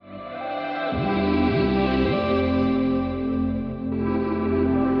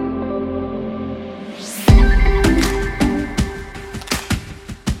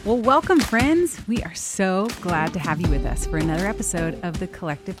Well, welcome, friends. We are so glad to have you with us for another episode of the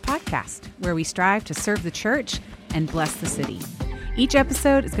Collective Podcast, where we strive to serve the church and bless the city. Each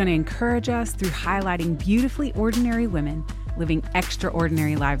episode is going to encourage us through highlighting beautifully ordinary women living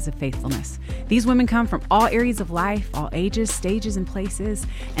extraordinary lives of faithfulness. These women come from all areas of life, all ages, stages, and places,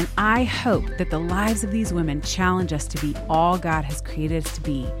 and I hope that the lives of these women challenge us to be all God has created us to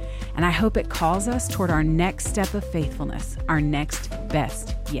be. And I hope it calls us toward our next step of faithfulness, our next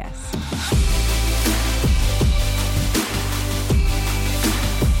best yes.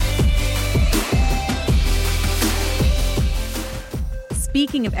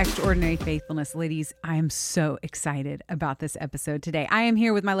 Speaking of extraordinary faithfulness, ladies, I am so excited about this episode today. I am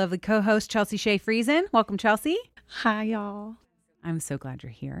here with my lovely co-host, Chelsea Shea Friesen. Welcome, Chelsea. Hi, y'all. I'm so glad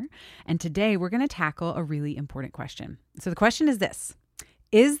you're here. And today we're going to tackle a really important question. So the question is this: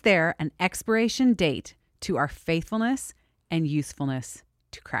 is there an expiration date to our faithfulness and usefulness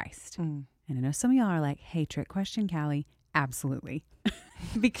to Christ? And I know some of y'all are like, hey, trick question, Callie. Absolutely.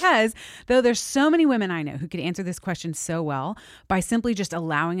 Because though there's so many women I know who could answer this question so well by simply just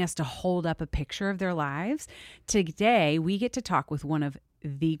allowing us to hold up a picture of their lives, today we get to talk with one of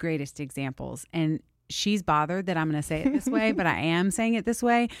the greatest examples. And she's bothered that I'm going to say it this way, but I am saying it this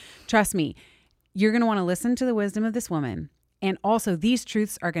way. Trust me, you're going to want to listen to the wisdom of this woman. And also, these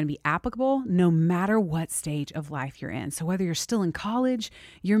truths are going to be applicable no matter what stage of life you're in. So whether you're still in college,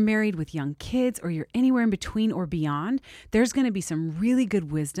 you're married with young kids, or you're anywhere in between or beyond, there's going to be some really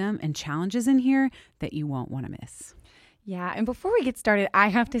good wisdom and challenges in here that you won't want to miss. Yeah, and before we get started, I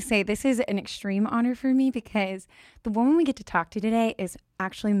have to say this is an extreme honor for me because the woman we get to talk to today is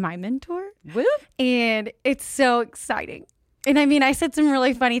actually my mentor. Woo! And it's so exciting. And I mean, I said some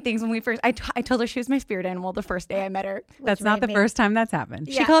really funny things when we first, I told her she was my spirit animal the first day I met her. That's not the first time that's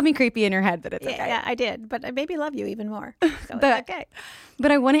happened. She called me creepy in her head, but it's okay. Yeah, I did. But I maybe love you even more. So it's okay.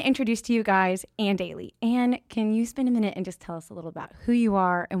 But I want to introduce to you guys Ann Daly. Ann, can you spend a minute and just tell us a little about who you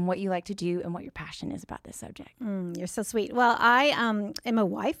are and what you like to do and what your passion is about this subject? You're so sweet. Well, I am a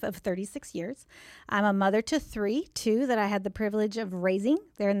wife of 36 years. I'm a mother to two that I had the privilege of raising.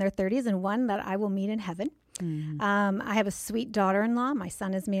 They're in their 30s, and one that I will meet in heaven. I have a sweet daughter-in-law. My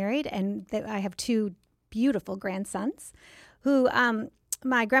son is married, and I have two beautiful grandsons who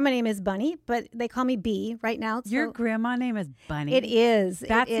my grandma name is Bunny, but they call me Bee right now. Your grandma name is Bunny? It is.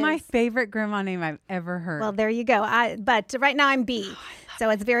 That's my favorite grandma name I've ever heard. Well, there you go. But right now I'm Bee,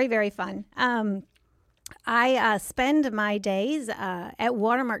 so it's very, very fun. I spend my days at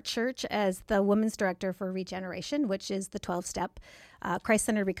Watermark Church as the women's director for Regeneration, which is the 12-step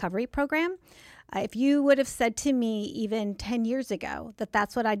Christ-centered recovery program. If you would have said to me even 10 years ago that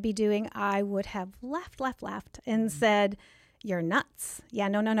that's what I'd be doing, I would have laughed and said, you're nuts. Yeah,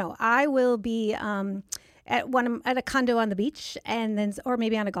 no. I will be at a condo on the beach, and then, or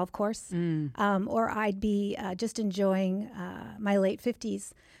maybe on a golf course, or I'd be just enjoying my late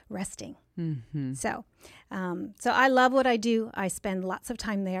 50s resting. Mm-hmm. So I love what I do. I spend lots of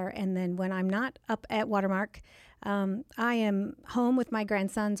time there, and then when I'm not up at Watermark, I am home with my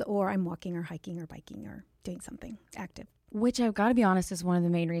grandsons, or I'm walking or hiking or biking or doing something active. Which I've got to be honest is one of the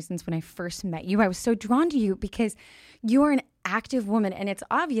main reasons when I first met you, I was so drawn to you because you are an active woman, and it's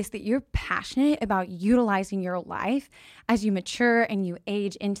obvious that you're passionate about utilizing your life as you mature and you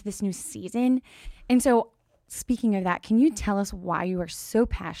age into this new season. And so speaking of that, can you tell us why you are so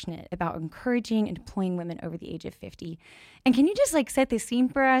passionate about encouraging and deploying women over the age of 50? And can you just set the scene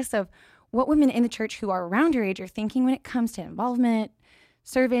for us of what women in the church who are around your age are thinking when it comes to involvement,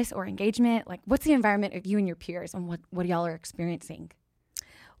 service, or engagement? What's the environment of you and your peers, and what y'all are experiencing?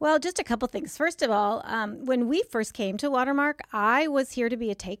 Well, just a couple things. First of all, when we first came to Watermark, I was here to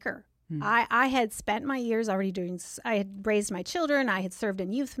be a taker. I had spent my years already I had raised my children. I had served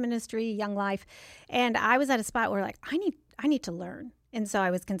in youth ministry, Young Life, and I was at a spot where I need to learn. And so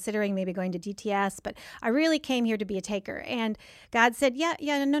I was considering maybe going to DTS, but I really came here to be a taker. And God said, no,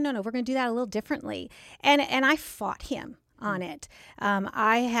 we're going to do that a little differently. And I fought him on it.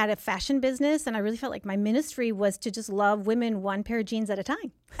 I had a fashion business, and I really felt like my ministry was to just love women one pair of jeans at a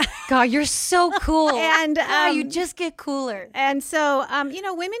time. God, you're so cool. And you just get cooler. And so,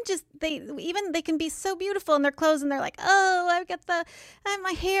 women just, they can be so beautiful in their clothes, and they're like, oh, I've got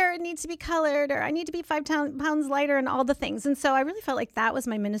my hair needs to be colored, or I need to be 5 pounds lighter, and all the things. And so I really felt like that was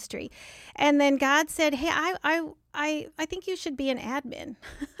my ministry. And then God said, hey, I think you should be an admin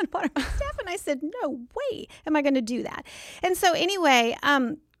on Watermark staff. And I said, no way am I going to do that. And so anyway,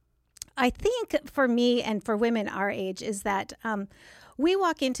 I think for me and for women our age is that we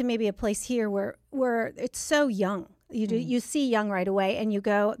walk into maybe a place here where it's so young. You see young right away, and you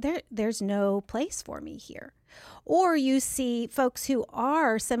go, there's no place for me here. Or you see folks who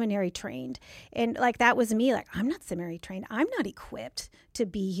are seminary trained. And like that was me, like, I'm not seminary trained. I'm not equipped to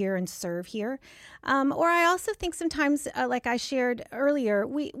be here and serve here. Or I also think sometimes, like I shared earlier,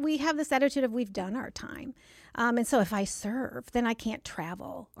 we have this attitude of we've done our time. And so if I serve, then I can't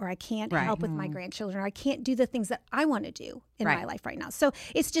travel or I can't help with my grandchildren or I can't do the things that I want to do in my life right now. So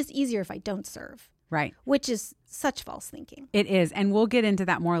it's just easier if I don't serve. Right. Which is such false thinking. It is. And we'll get into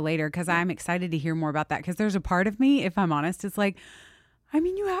that more later because I'm excited to hear more about that because there's a part of me, if I'm honest, it's like, I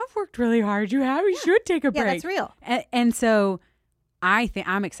mean, you have worked really hard. You should take a break. Yeah, that's real. And so I think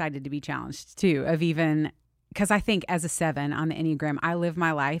I'm excited to be challenged too of even because I think as a 7 on the Enneagram, I live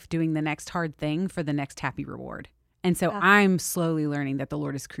my life doing the next hard thing for the next happy reward. And so I'm slowly learning that the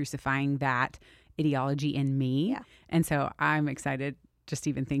Lord is crucifying that ideology in me. Yeah. And so I'm excited just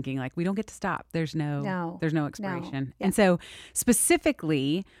even thinking like we don't get to stop. There's no expiration. No. Yeah. And so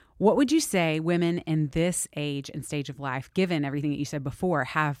specifically, what would you say women in this age and stage of life, given everything that you said before,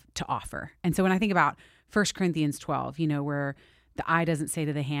 have to offer? And so when I think about 1 Corinthians 12, where the eye doesn't say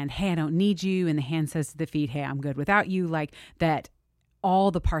to the hand, hey, I don't need you. And the hand says to the feet, hey, I'm good without you. Like that all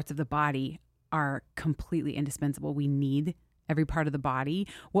the parts of the body are completely indispensable. We need every part of the body.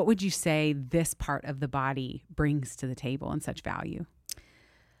 What would you say this part of the body brings to the table in such value?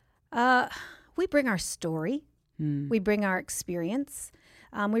 We bring our story. We bring our experience.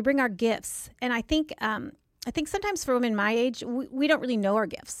 We bring our gifts. And I think sometimes for women my age, we don't really know our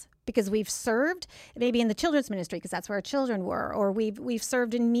gifts because we've served maybe in the children's ministry because that's where our children were, or we've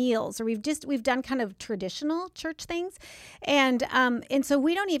served in meals, or we've done kind of traditional church things, and so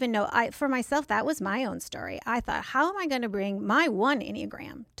we don't even know. For myself, that was my own story. I thought, how am I going to bring my one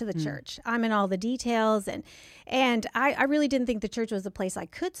Enneagram to the church? I'm in all the details, and I really didn't think the church was a place I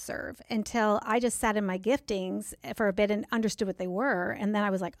could serve until I just sat in my giftings for a bit and understood what they were, and then I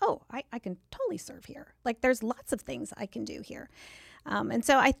was like, oh, I can totally serve here. Like there's lots of things I can do here. And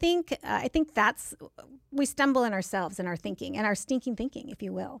so I think that's we stumble in ourselves and our thinking and our stinking thinking, if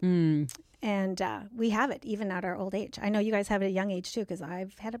you will. And we have it even at our old age. I know you guys have it at a young age too, because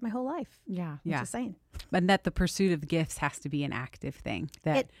I've had it my whole life. Yeah. Just saying. But that the pursuit of gifts has to be an active thing.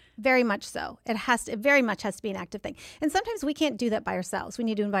 It very much so. It very much has to be an active thing. And sometimes we can't do that by ourselves. We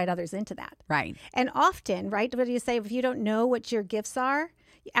need to invite others into that. Right. And often, right, what do you say? If you don't know what your gifts are,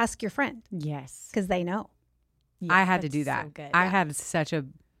 ask your friend. Yes. Because they know. Yes, I had to do that. So good. I had such a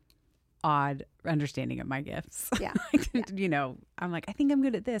odd understanding of my gifts. Yeah. I'm like, I think I'm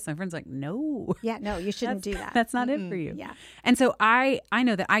good at this. My friend's like, no. Yeah, no, you shouldn't do that. That's not it for you. Yeah. And so I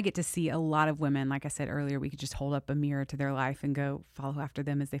know that I get to see a lot of women, like I said earlier, we could just hold up a mirror to their life and go follow after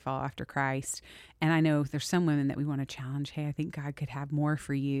them as they follow after Christ. And I know there's some women that we want to challenge. Hey, I think God could have more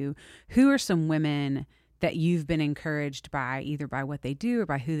for you. Who are some women that you've been encouraged by, either by what they do or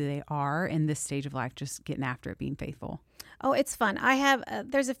by who they are in this stage of life, just getting after it, being faithful? Oh, it's fun. I have,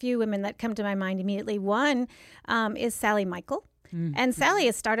 there's a few women that come to my mind immediately. One is Sally Michael. And Sally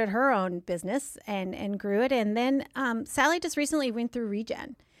has started her own business and grew it. And then Sally just recently went through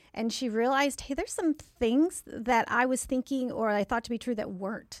Regen. And she realized, hey, there's some things that I was thinking or I thought to be true that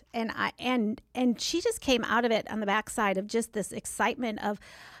weren't. And she just came out of it on the backside of just this excitement of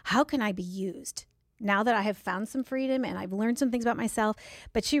how can I be used? Now that I have found some freedom and I've learned some things about myself.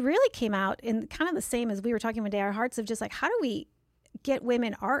 But she really came out in kind of the same as we were talking one day, our hearts of just like, how do we get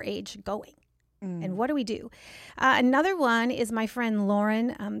women our age going? And what do we do? Another one is my friend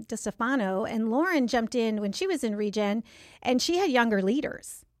Lauren DeStefano. And Lauren jumped in when she was in Regen and she had younger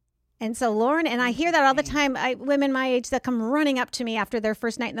leaders. And so Lauren, and I hear that all the time, women my age that come running up to me after their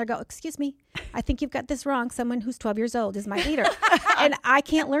first night and they go, excuse me, I think you've got this wrong. Someone who's 12 years old is my leader. And I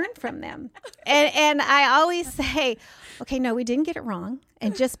can't learn from them. And I always say, okay, no, we didn't get it wrong.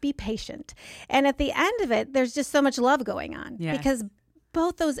 And just be patient. And at the end of it, there's just so much love going on. Yes. Because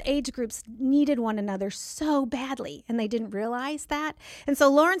both those age groups needed one another so badly, and they didn't realize that. And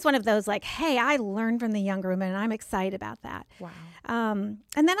so Lauren's one of those like, hey, I learned from the younger women, and I'm excited about that. Wow. And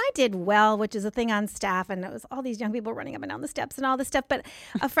then I did Well, which is a thing on staff, and it was all these young people running up and down the steps and all this stuff. But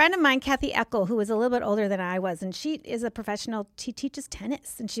a friend of mine, Kathy Eckel, who was a little bit older than I was, and she is a professional, she teaches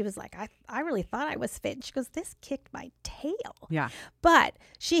tennis, and she was like, I really thought I was fit. And she goes, this kicked my tail. Yeah. But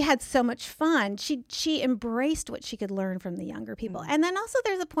she had so much fun. She embraced what she could learn from the younger people. And then also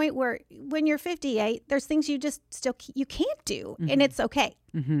there's a point where when you're 58, there's things you just you can't do, and it's okay.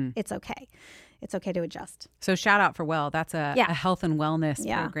 It's okay. It's okay to adjust. So shout out for Well. That's a health and wellness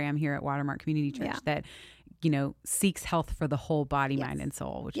program here at Watermark Community Church that, seeks health for the whole body, mind, and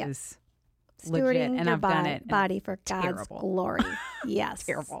soul, which is legit. Stewarding And your I've done it. Body for God's glory. Yes.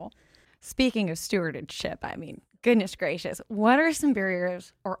 Terrible. Speaking of stewardship, I mean, goodness gracious, what are some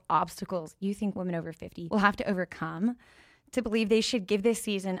barriers or obstacles you think women over 50 will have to overcome to believe they should give this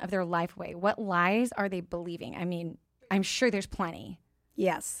season of their life away? What lies are they believing? I mean, I'm sure there's plenty.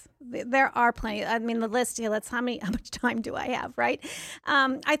 Yes, there are plenty. I mean, the list here, how much time do I have, right?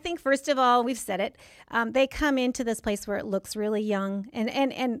 I think, first of all, we've said it. They come into this place where it looks really young,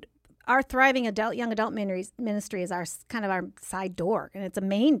 and our thriving young adult ministry is our kind of our side door, and it's a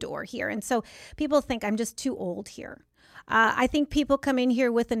main door here. And so people think I'm just too old here. I think people come in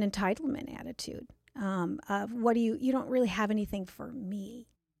here with an entitlement attitude of you don't really have anything for me.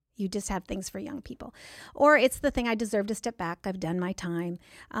 You just have things for young people. Or it's the thing, I deserve to step back. I've done my time.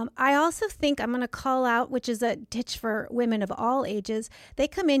 I also think I'm going to call out, which is a ditch for women of all ages. They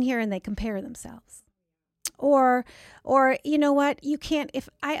come in here and they compare themselves. Or you know what? You can't,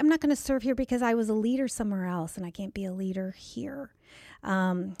 I'm not going to serve here because I was a leader somewhere else and I can't be a leader here.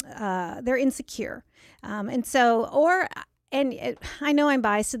 They're insecure. I know I'm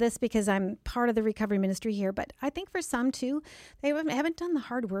biased to this because I'm part of the recovery ministry here, but I think for some too, they haven't done the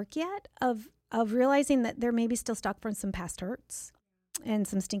hard work yet of realizing that they're maybe still stuck from some past hurts and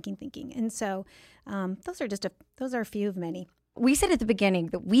some stinking thinking. And so those are a few of many. We said at the beginning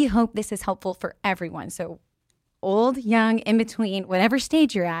that we hope this is helpful for everyone. So old, young, in between, whatever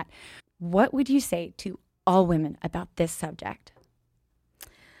stage you're at, what would you say to all women about this subject?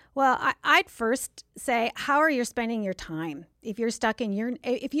 Well, I'd first say, how are you spending your time? If you're stuck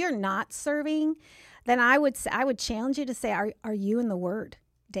if you're not serving, then I would challenge you to say, are you in the Word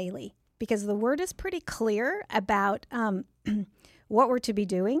daily? Because the Word is pretty clear about what we're to be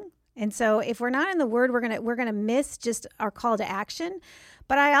doing. And so if we're not in the Word, we're gonna miss just our call to action.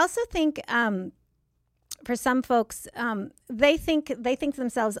 But I also think for some folks, they think to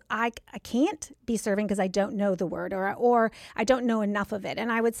themselves, I can't be serving because I don't know the Word or I don't know enough of it.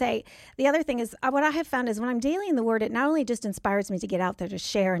 And I would say the other thing is what I have found is when I'm daily in the Word, it not only just inspires me to get out there to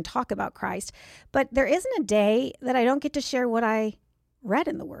share and talk about Christ, but there isn't a day that I don't get to share what I read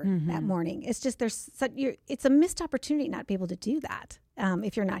in the Word that morning. It's just it's a missed opportunity not to be able to do that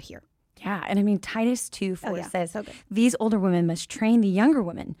if you're not here. Yeah, and I mean, Titus 2:4 says, these older women must train the younger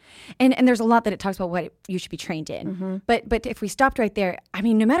women. And there's a lot that it talks about what you should be trained in. Mm-hmm. But if we stopped right there, I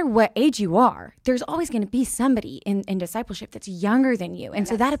mean, no matter what age you are, there's always going to be somebody in discipleship that's younger than you. And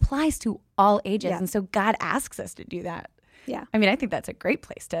so that applies to all ages. Yeah. And so God asks us to do that. Yeah. I mean, I think that's a grete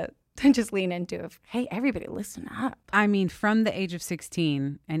place to just lean into, hey, everybody listen up. I mean, from the age of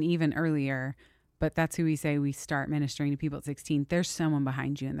 16 and even earlier, but that's who we say we start ministering to people at 16. There's someone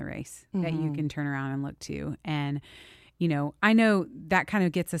behind you in the race that you can turn around and look to. And, you know, I know that kind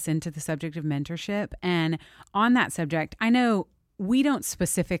of gets us into the subject of mentorship. And on that subject, I know we don't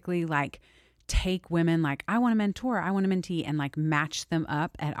specifically take women I want a mentor, I want a mentee, and match them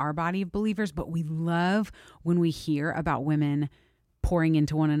up at our body of believers. But we love when we hear about women pouring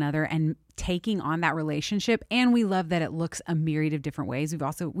into one another and taking on that relationship. And we love that it looks a myriad of different ways.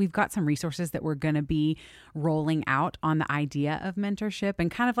 We've got some resources that we're going to be rolling out on the idea of mentorship and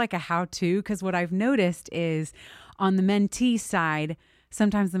kind of like a how-to, because what I've noticed is on the mentee side,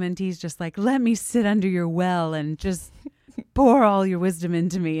 sometimes the mentee's just let me sit under your well and just pour all your wisdom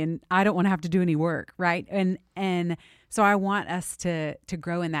into me. And I don't want to have to do any work. Right. And so I want us to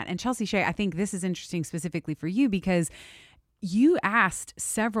grow in that. And Chelsea Shay, I think this is interesting specifically for you because you asked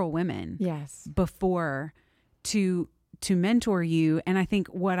several women before to mentor you. And I think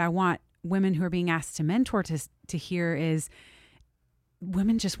what I want women who are being asked to mentor to hear is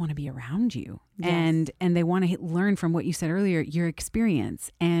women just want to be around you. Yes. And they want to learn from what you said earlier, your experience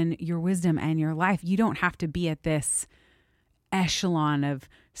and your wisdom and your life. You don't have to be at this echelon of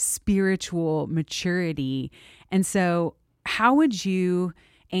spiritual maturity. And so how would you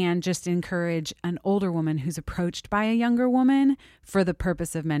and just encourage an older woman who's approached by a younger woman for the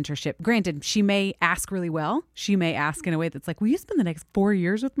purpose of mentorship? Granted, she may ask really well. She may ask in a way that's will you spend the next 4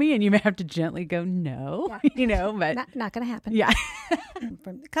 years with me? And you may have to gently go, no, but not going to happen. Yeah.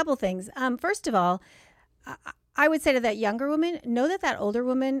 A couple things. First of all, I would say to that younger woman, know that older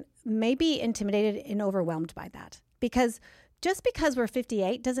woman may be intimidated and overwhelmed by that, because just because we're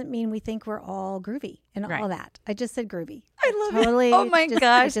 58 doesn't mean we think we're all groovy and all that. I just said groovy. I love it. Oh my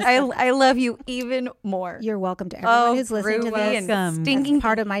gosh. I love you even more. You're welcome to everyone who's listening to this. And stinking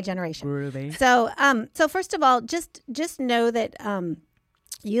part of my generation. Groovy. So first of all, just know that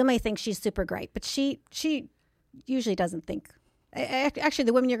you may think she's super great, but she usually doesn't think. Actually,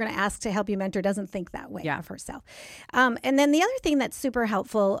 the woman you're going to ask to help you mentor doesn't think that way of herself. And then the other thing that's super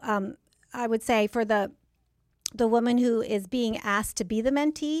helpful, I would say, for the woman who is being asked to be the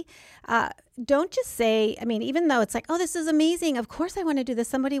mentee, don't just say, I mean, even though it's like, oh, this is amazing. Of course I want to do this.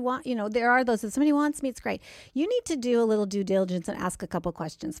 There are those, if somebody wants me, it's great. You need to do a little due diligence and ask a couple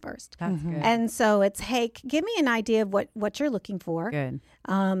questions first. That's good. And so it's, hey, give me an idea of what you're looking for. Good.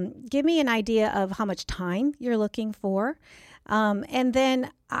 Give me an idea of how much time you're looking for. And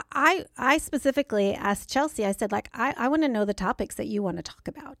then I specifically asked Chelsea, I said, like, I want to know the topics that you want to talk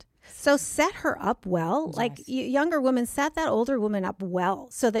about. So set her up well. Yes. Like younger women, set that older woman up well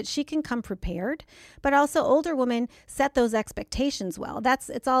so that she can come prepared. But also older women set those expectations well.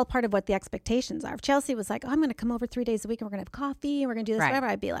 It's all part of what the expectations are. If Chelsea was like, oh, I'm going to come over 3 days a week and we're going to have coffee and we're going to do this, whatever,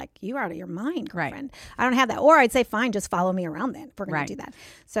 I'd be like, you're out of your mind, girlfriend. Right. I don't have that. Or I'd say, fine, just follow me around then if we're going to do that.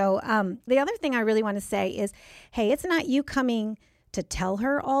 So the other thing I really want to say is, hey, it's not you coming to tell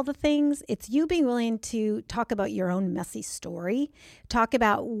her all the things. It's you being willing to talk about your own messy story, talk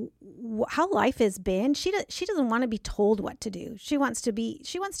about how life has been. She doesn't want to be told what to do. She wants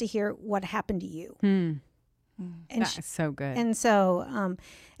to hear what happened to you. And That's so good. And so,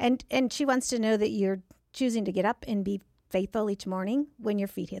 and she wants to know that you're choosing to get up and be faithful each morning when your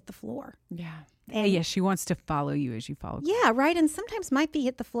feet hit the floor. Yeah. And she wants to follow you as you follow. Yeah, right. And sometimes my feet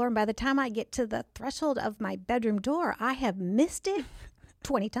hit the floor, and by the time I get to the threshold of my bedroom door, I have missed it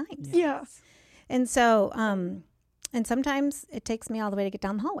 20 times. Yes. And so, and sometimes it takes me all the way to get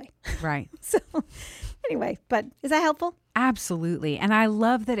down the hallway. Right. So anyway, but is that helpful? Absolutely. And I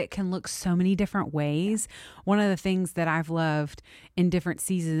love that it can look so many different ways. One of the things that I've loved in different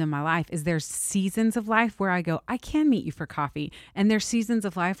seasons in my life is there's seasons of life where I go, I can meet you for coffee. And there's seasons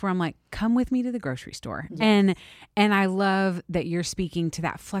of life where I'm like, come with me to the grocery store. Yes. And I love that you're speaking to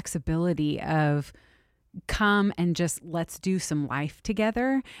that flexibility of come and just let's do some life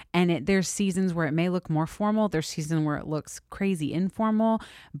together. And there's seasons where it may look more formal. There's seasons where it looks crazy informal,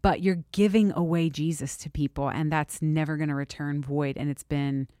 but you're giving away Jesus to people, and that's never going to return void. And it's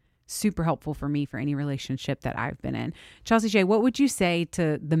been super helpful for me for any relationship that I've been in. Chelsea J, what would you say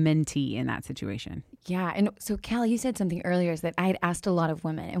to the mentee in that situation? Yeah. And so, Callie, you said something earlier is that I had asked a lot of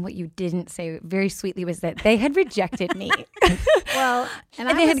women, and what you didn't say very sweetly was that they had rejected me. Well, and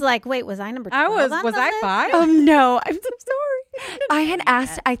I was like, wait, was I number 12? Was I 5? Oh, no. I'm so sorry. I had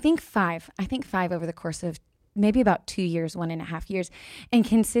asked, I think five over the course of maybe about 2 years, 1.5 years. And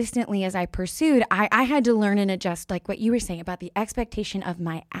consistently as I pursued, I had to learn and adjust, like what you were saying about the expectation of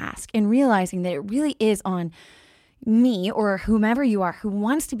my ask, and realizing that it really is on me or whomever you are who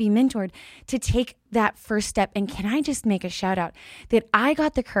wants to be mentored to take that first step. And can I just make a shout out that I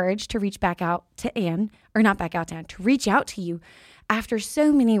got the courage to reach back out to Ann, or not back out to Ann, to reach out to you after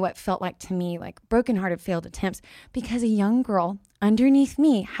so many what felt like to me like brokenhearted failed attempts, because a young girl underneath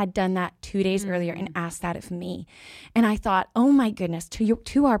me had done that 2 days earlier and asked that of me. And I thought, oh my goodness,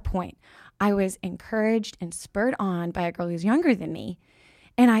 to our point, I was encouraged and spurred on by a girl who's younger than me.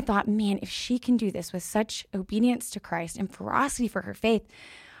 And I thought, man, if she can do this with such obedience to Christ and ferocity for her faith,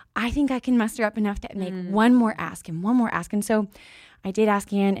 I think I can muster up enough to make one more ask and one more ask. And so I did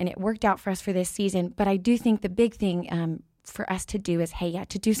ask Ann, and it worked out for us for this season. But I do think the big thing for us to do is,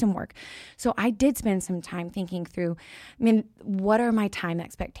 to do some work. So I did spend some time thinking through, what are my time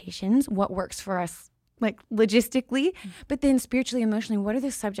expectations? What works for us, like logistically, but then spiritually, emotionally, what are the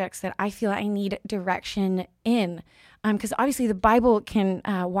subjects that I feel I need direction in? Because obviously the Bible can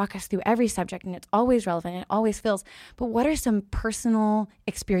walk us through every subject, and it's always relevant, and it always fills. But what are some personal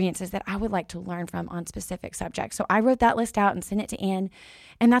experiences that I would like to learn from on specific subjects? So I wrote that list out and sent it to Ann,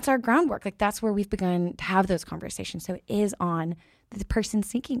 and that's our groundwork. Like, that's where we've begun to have those conversations. So it is on the person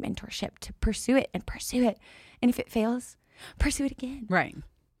seeking mentorship to pursue it. And if it fails, pursue it again. Right.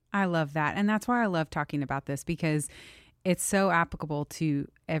 I love that. And that's why I love talking about this, because it's so applicable to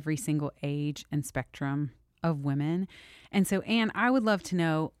every single age and spectrum of women. And so, Ann, I would love to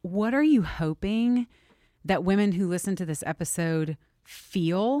know, what are you hoping that women who listen to this episode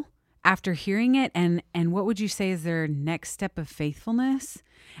feel after hearing it? And what would you say is their next step of faithfulness?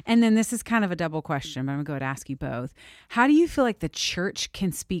 And then this is kind of a double question, but I'm going to go ahead and ask you both. How do you feel like the church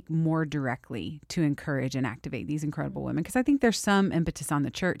can speak more directly to encourage and activate these incredible women? Because I think there's some impetus on the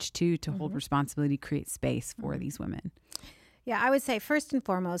church, too, to hold responsibility, create space for these women. Yeah, I would say first and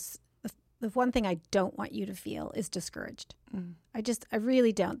foremost, the one thing I don't want you to feel is discouraged. I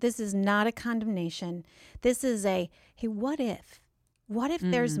really don't. This is not a condemnation. This is hey, what if? What if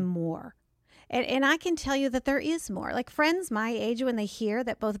there's more? And I can tell you that there is more. Like, friends my age, when they hear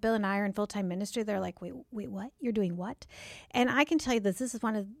that both Bill and I are in full-time ministry, they're like, wait, what? You're doing what? And I can tell you this is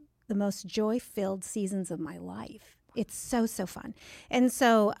one of the most joy-filled seasons of my life. It's so, so fun. And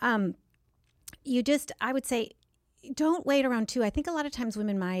so I would say, don't wait around too. I think a lot of times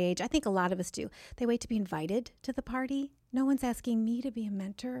women my age, I think a lot of us do, they wait to be invited to the party. No one's asking me to be a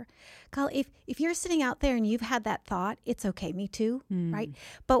mentor. Kyle, if you're sitting out there and you've had that thought, it's okay. Me too, right?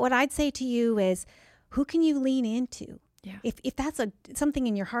 But what I'd say to you is, who can you lean into? Yeah. If that's something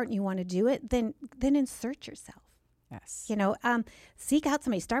in your heart and you want to do it, then insert yourself. Yes. You know, seek out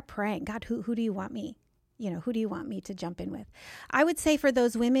somebody. Start praying. God, who do you want me? You know, who do you want me to jump in with? I would say for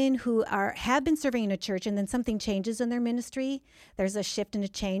those women who have been serving in a church and then something changes in their ministry, there's a shift and a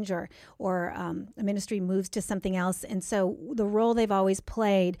change, or a ministry moves to something else, and so the role they've always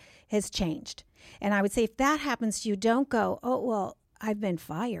played has changed. And I would say if that happens to you, don't go, oh, well, I've been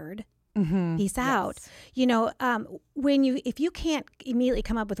fired. Peace out. You know, if you can't immediately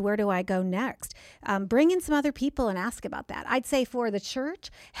come up with where do I go next, bring in some other people and ask about that. I'd say for the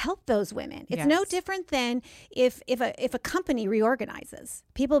church, help those women. It's no different than if a company reorganizes.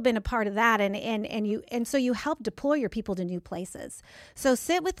 People have been a part of that, and so you help deploy your people to new places. So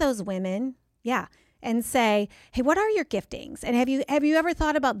sit with those women, and say, hey, what are your giftings? And have you ever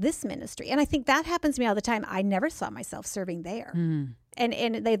thought about this ministry? And I think that happens to me all the time. I never saw myself serving there.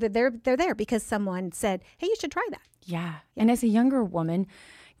 And they're there because someone said, hey, you should try that. Yeah. And as a younger woman,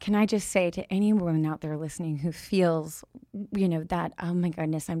 can I just say to any woman out there listening who feels, you know, that, oh my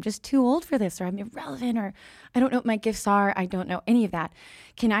goodness, I'm just too old for this, or I'm irrelevant, or I don't know what my gifts are, I don't know any of that.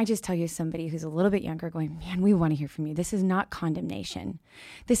 Can I just tell you, somebody who's a little bit younger going, man, we want to hear from you. This is not condemnation.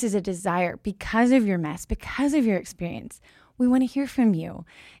 This is a desire because of your mess, because of your experience. We want to hear from you.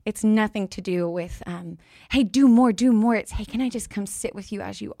 It's nothing to do with, hey, do more. It's, hey, can I just come sit with you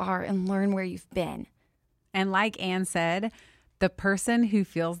as you are and learn where you've been? And like Ann said, the person who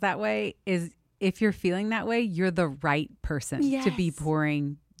feels that way is, if you're feeling that way, you're the right person to be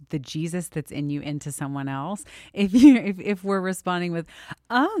pouring the Jesus that's in you into someone else. If we're responding with,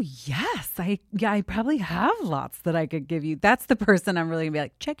 oh yes, I probably have lots that I could give you, that's the person I'm really gonna be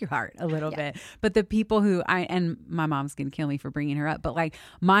like, check your heart a little bit. But the people who and my mom's gonna kill me for bringing her up, but like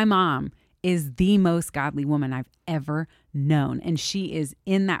my mom is the most godly woman I've ever known, and she is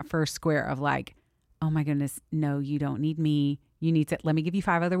in that first square of like, oh my goodness, no, you don't need me. You need to, let me give you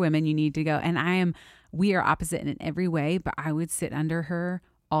 5 other women. You need to go. And we are opposite in every way, but I would sit under her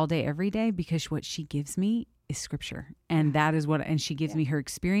all day, every day, because what she gives me is scripture. And that is and she gives me her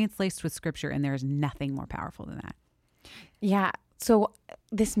experience laced with scripture. And there is nothing more powerful than that. Yeah. So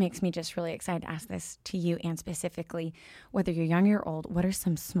this makes me just really excited to ask this to you, Ann, specifically, whether you're young or old, what are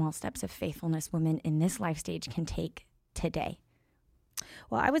some small steps of faithfulness women in this life stage can take today?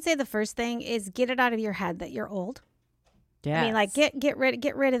 Well, I would say the first thing is get it out of your head that you're old. Yeah. I mean, like get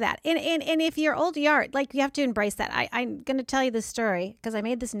rid of that. And if you're old, you are, like, you have to embrace that. I'm going to tell you this story because I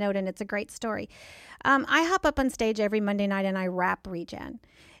made this note and it's a great story. I hop up on stage every Monday night and I rap Regen.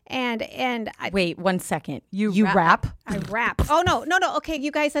 And wait 1 second. You rap? I rap. Oh no. Okay,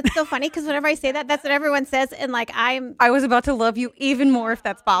 you guys, that's so funny because whenever I say that, that's what everyone says. And like I was about to love you even more if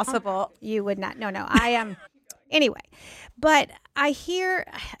that's possible. You would not. No. I am. Anyway, but I hear.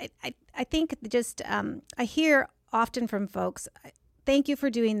 I think just I hear often from folks, thank you for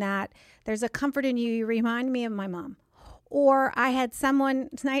doing that. There's a comfort in you. You remind me of my mom. Or I had someone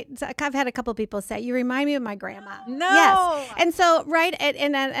tonight, I've had a couple of people say, you remind me of my grandma. No. Yes. And so, right.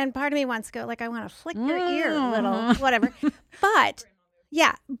 And part of me wants to go, like, I want to flick your ear a little, whatever. But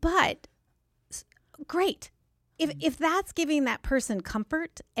great. If that's giving that person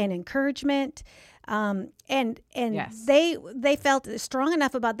comfort and encouragement, and yes. they felt strong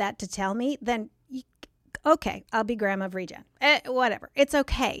enough about that to tell me, then okay, I'll be grandma of Regen. Whatever. It's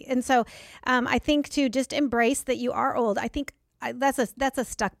okay. And so I think to just embrace that you are old. I think that's a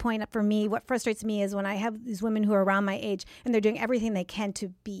stuck point for me. What frustrates me is when I have these women who are around my age and they're doing everything they can to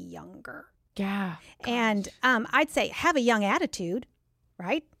be younger. Yeah. Gosh. And I'd say have a young attitude,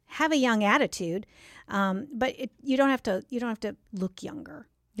 right? Have a young attitude. But you don't have to look younger.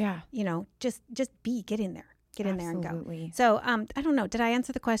 Yeah. You know, just get in there. Get in there and Absolutely. go. So I don't know. Did I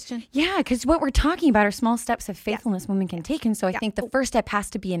answer the question? Yeah, because what we're talking about are small steps of faithfulness women can take. And so I think the first step has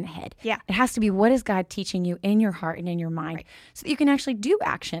to be in the head. Yeah. It has to be, what is God teaching you in your heart and in your mind, so that you can actually do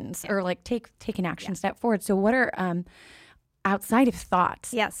actions or like take an action step forward. So what are outside of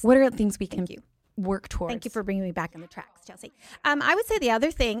thoughts? Yes. What are things we can work towards? Thank you for bringing me back on the tracks, Chelsea. I would say the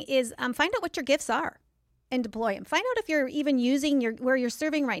other thing is find out what your gifts are and deploy them. Find out if you're even using where you're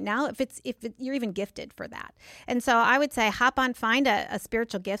serving right now, if you're even gifted for that. And so I would say find a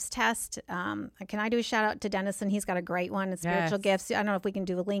spiritual gifts test. Can I do a shout out to Dennison? He's got a great one, spiritual gifts. I don't know if we can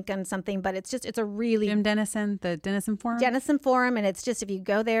do a link on something, but it's a really Jim Dennison, the Dennison Forum. Dennison Forum, and it's just, if you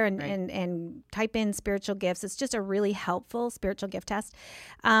go there and type in spiritual gifts, it's just a really helpful spiritual gift test.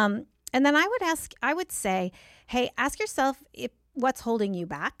 And then I would say, hey, ask yourself what's holding you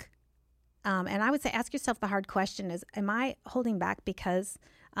back. And I would say, ask yourself the hard question is, am I holding back because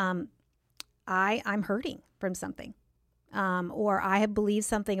I'm hurting from something? Or I have believed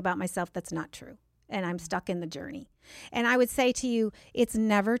something about myself that's not true, and I'm stuck in the journey. And I would say to you, it's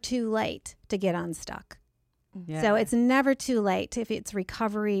never too late to get unstuck. Yeah. So it's never too late if it's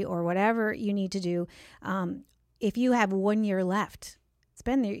recovery or whatever you need to do. If you have 1 year left,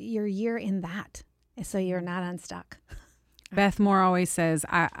 spend your year in that so you're not unstuck. Beth Moore always says,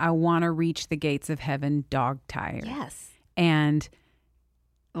 I want to reach the gates of heaven dog tired. Yes. And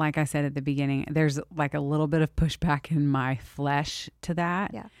like I said at the beginning, there's like a little bit of pushback in my flesh to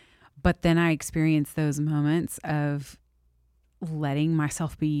that. Yeah. But then I experience those moments of letting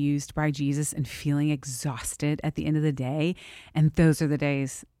myself be used by Jesus and feeling exhausted at the end of the day. And those are the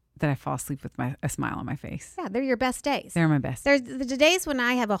days that I fall asleep with a smile on my face. Yeah, they're your best days. They're my best. There's the days when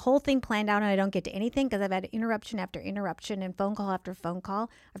I have a whole thing planned out and I don't get to anything because I've had interruption after interruption and phone call after phone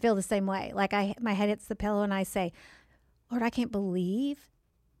call. I feel the same way. Like my head hits the pillow and I say, Lord, I can't believe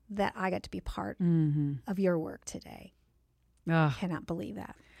that I got to be part of your work today. I cannot believe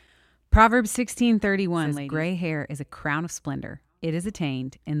that. Proverbs 16:31 says, gray hair is a crown of splendor. It is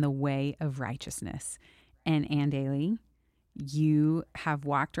attained in the way of righteousness. And Ann Daly, you have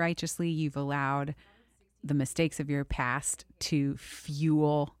walked righteously. You've allowed the mistakes of your past to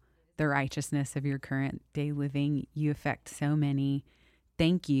fuel the righteousness of your current day living. You affect so many.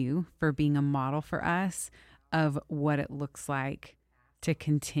 Thank you for being a model for us of what it looks like to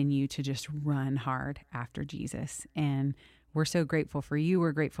continue to just run hard after Jesus. And we're so grateful for you.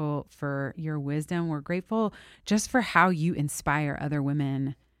 We're grateful for your wisdom. We're grateful just for how you inspire other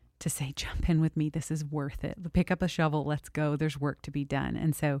women to say, jump in with me. This is worth it. Pick up a shovel. Let's go. There's work to be done.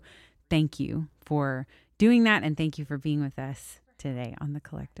 And so thank you for doing that. And thank you for being with us today on the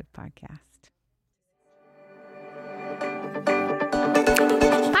Collective Podcast.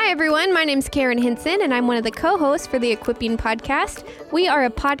 Hi, everyone. My name's Karen Hinson, and I'm one of the co-hosts for the Equipping Podcast. We are a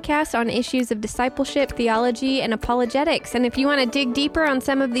podcast on issues of discipleship, theology, and apologetics. And if you want to dig deeper on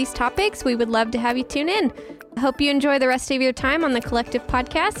some of these topics, we would love to have you tune in. I hope you enjoy the rest of your time on the Collective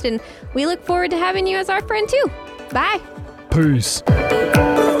Podcast, and we look forward to having you as our friend, too. Bye. Peace.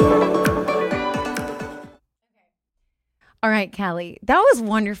 All right, Callie, that was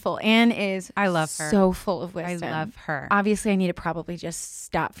wonderful. Ann is I love her. So full of wisdom. I love her. Obviously, I need to probably just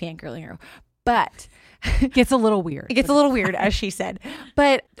stop fangirling her, but it gets a little weird. It gets a little weird, as she said.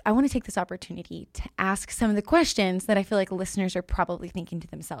 But I want to take this opportunity to ask some of the questions that I feel like listeners are probably thinking to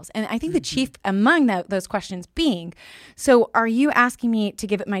themselves. And I think the chief among those questions being, so are you asking me to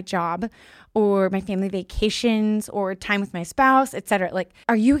give up my job or my family vacations or time with my spouse, et cetera? Like,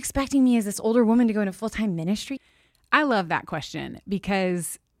 are you expecting me as this older woman to go into full-time ministry? I love that question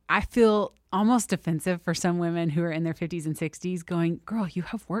because I feel almost defensive for some women who are in their 50s and 60s going, girl, you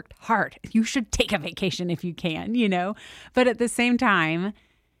have worked hard. You should take a vacation if you can, you know? But at the same time,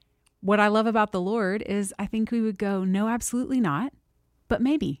 what I love about the Lord is I think we would go, no, absolutely not, but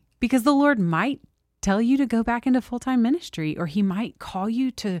maybe. Because the Lord might tell you to go back into full-time ministry, or he might call you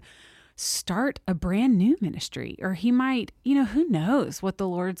to start a brand new ministry, or he might, you know, who knows what the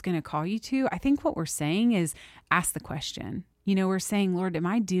Lord's going to call you to. I think what we're saying is ask the question. You know, we're saying, Lord, am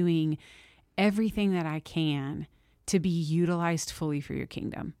I doing everything that I can to be utilized fully for your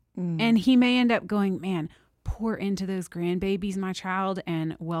kingdom? And he may end up going, man, pour into those grandbabies, my child,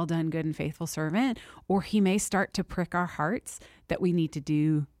 and well done, good and faithful servant. Or he may start to prick our hearts that we need to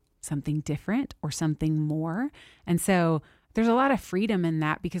do something different or something more. And so there's a lot of freedom in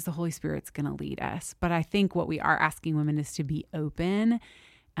that because the Holy Spirit's going to lead us. But I think what we are asking women is to be open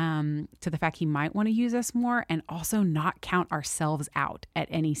to the fact he might want to use us more, and also not count ourselves out at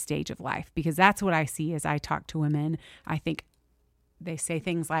any stage of life. Because that's what I see as I talk to women. I think they say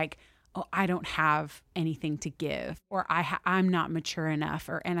things like, oh, I don't have anything to give, or I'm not mature enough.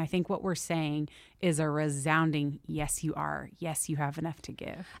 And I think what we're saying is a resounding, yes, you are. Yes, you have enough to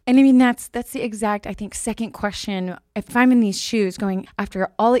give. And I mean, that's the exact, I think, second question. If I'm in these shoes going,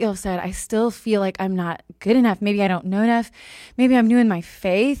 after all that y'all said, I still feel like I'm not good enough. Maybe I don't know enough. Maybe I'm new in my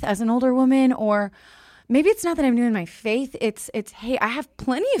faith as an older woman, or maybe it's not that I'm new in my faith. It's hey, I have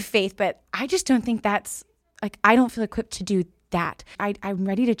plenty of faith, but I just don't think that's, like, I don't feel equipped to do that. I'm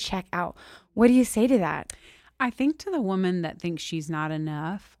ready to check out. What do you say to that? I think to the woman that thinks she's not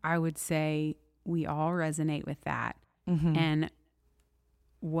enough, I would say we all resonate with that. Mm-hmm. And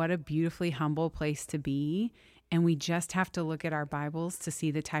what a beautifully humble place to be. And we just have to look at our Bibles to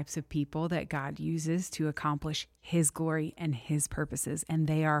see the types of people that God uses to accomplish his glory and his purposes. And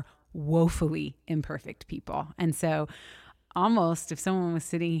they are woefully imperfect people. And so almost, if someone was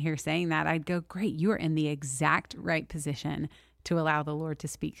sitting here saying that, I'd go, great, you are in the exact right position to allow the Lord to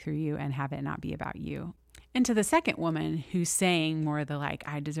speak through you and have it not be about you. And to the second woman who's saying more of the like,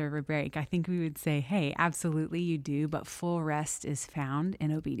 I deserve a break, I think we would say, hey, absolutely you do, but full rest is found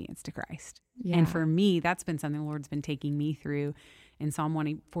in obedience to Christ. Yeah. And for me, that's been something the Lord's been taking me through. In Psalm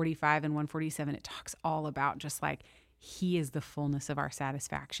 145 and 147, it talks all about just like he is the fullness of our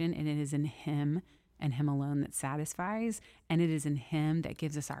satisfaction, and it is in him and him alone that satisfies. And it is in him that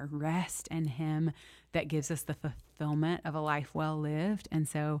gives us our rest, and him that gives us the fulfillment of a life well lived. And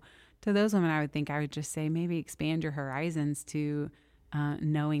so to those women, I would just say maybe expand your horizons to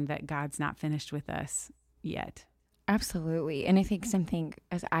knowing that God's not finished with us yet. Absolutely. And I think something,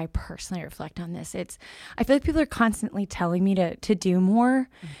 as I personally reflect on this, I feel like people are constantly telling me to do more,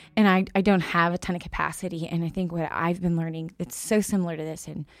 and I don't have a ton of capacity. And I think what I've been learning that's so similar to this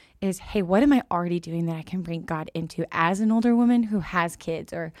is, hey, what am I already doing that I can bring God into as an older woman who has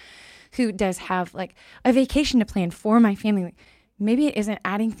kids or who does have like a vacation to plan for my family? Maybe it isn't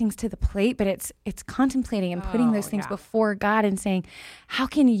adding things to the plate, but it's contemplating and putting those things before God and saying, how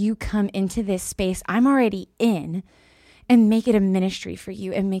can you come into this space I'm already in and make it a ministry for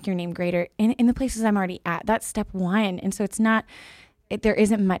you and make your name greater in the places I'm already at? That's step one. And so there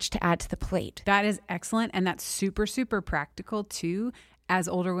isn't much to add to the plate. That is excellent. And that's super, super practical too. As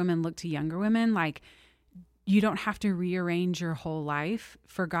older women look to younger women, like you don't have to rearrange your whole life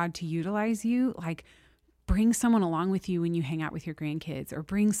for God to utilize you. Like, bring someone along with you when you hang out with your grandkids, or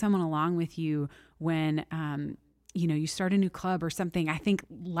bring someone along with you when, you start a new club or something. I think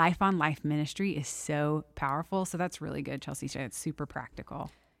life on life ministry is so powerful. So that's really good, Chelsea. It's super practical.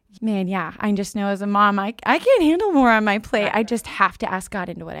 Man, yeah. I just know as a mom, I can't handle more on my plate. I just have to ask God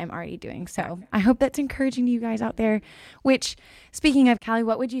into what I'm already doing. So I hope that's encouraging to you guys out there. Which, speaking of, Callie,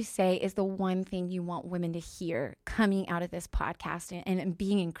 what would you say is the one thing you want women to hear coming out of this podcast and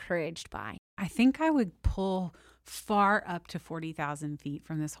being encouraged by? I think I would pull far up to 40,000 feet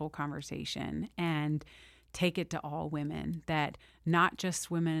from this whole conversation and take it to all women, that not just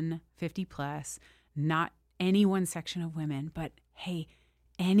women 50 plus, not any one section of women, but hey,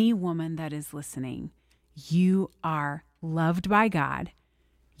 any woman that is listening, you are loved by God.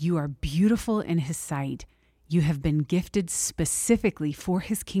 You are beautiful in his sight. You have been gifted specifically for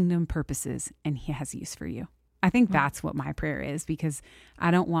his kingdom purposes, and he has use for you. I think that's what my prayer is, because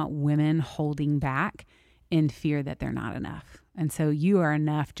I don't want women holding back in fear that they're not enough. And so you are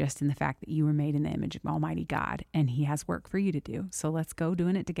enough just in the fact that you were made in the image of Almighty God, and he has work for you to do. So let's go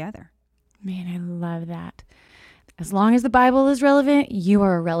doing it together. Man, I love that. As long as the Bible is relevant, you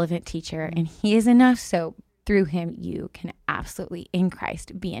are a relevant teacher, and he is enough. So through him, you can absolutely, in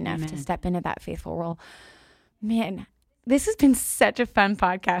Christ, be enough to step into that faithful role. Man, this has been such a fun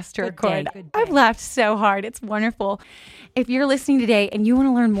podcast to record. Good day. I've laughed so hard. It's wonderful. If you're listening today and you want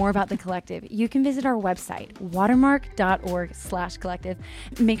to learn more about the collective, you can visit our website, watermark.org/collective.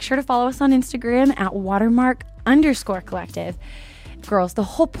 Make sure to follow us on Instagram at watermark_collective. Girls, the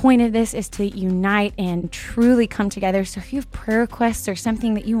whole point of this is to unite and truly come together. So if you have prayer requests or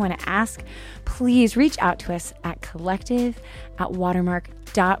something that you want to ask, please reach out to us at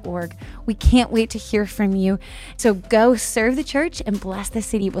collective@watermark.org. We can't wait to hear from you. So go serve the church and bless the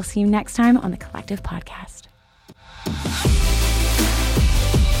city. We'll see you next time on the Collective Podcast.